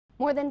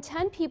More than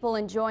 10 people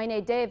enjoying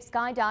a day of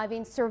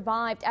skydiving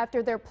survived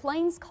after their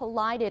planes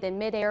collided in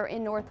midair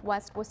in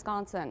northwest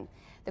Wisconsin.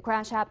 The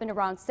crash happened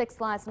around 6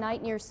 last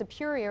night near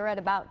Superior at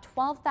about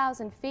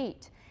 12,000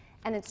 feet.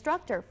 An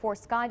instructor for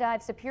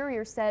Skydive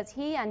Superior says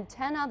he and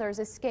 10 others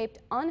escaped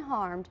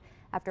unharmed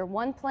after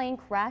one plane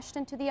crashed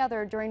into the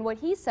other during what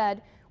he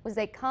said was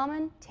a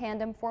common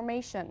tandem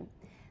formation.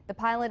 The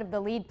pilot of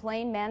the lead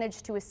plane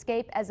managed to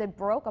escape as it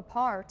broke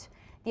apart.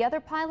 The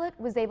other pilot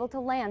was able to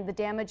land the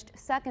damaged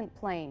second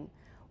plane.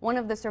 One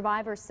of the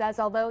survivors says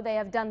although they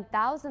have done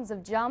thousands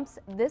of jumps,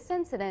 this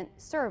incident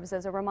serves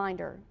as a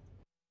reminder.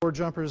 4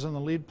 jumpers in the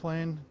lead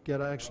plane get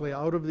actually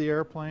out of the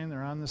airplane.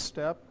 They're on the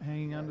step,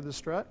 hanging onto the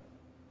strut.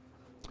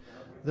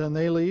 Then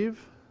they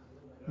leave.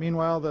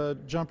 Meanwhile, the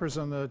jumpers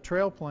on the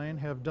trail plane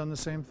have done the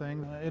same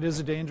thing. It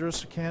is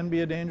can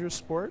be a dangerous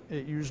sport.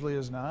 It usually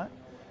is not.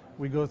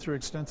 We go through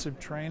extensive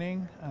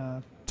training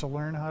to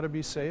learn how to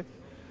be safe.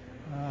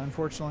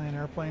 Unfortunately, an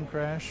airplane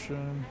crash,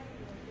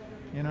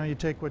 you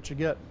take what you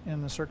get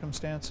in the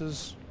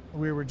circumstances.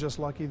 We were just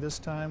lucky this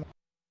time.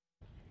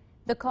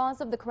 The cause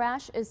of the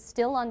crash is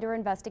still under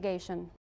investigation.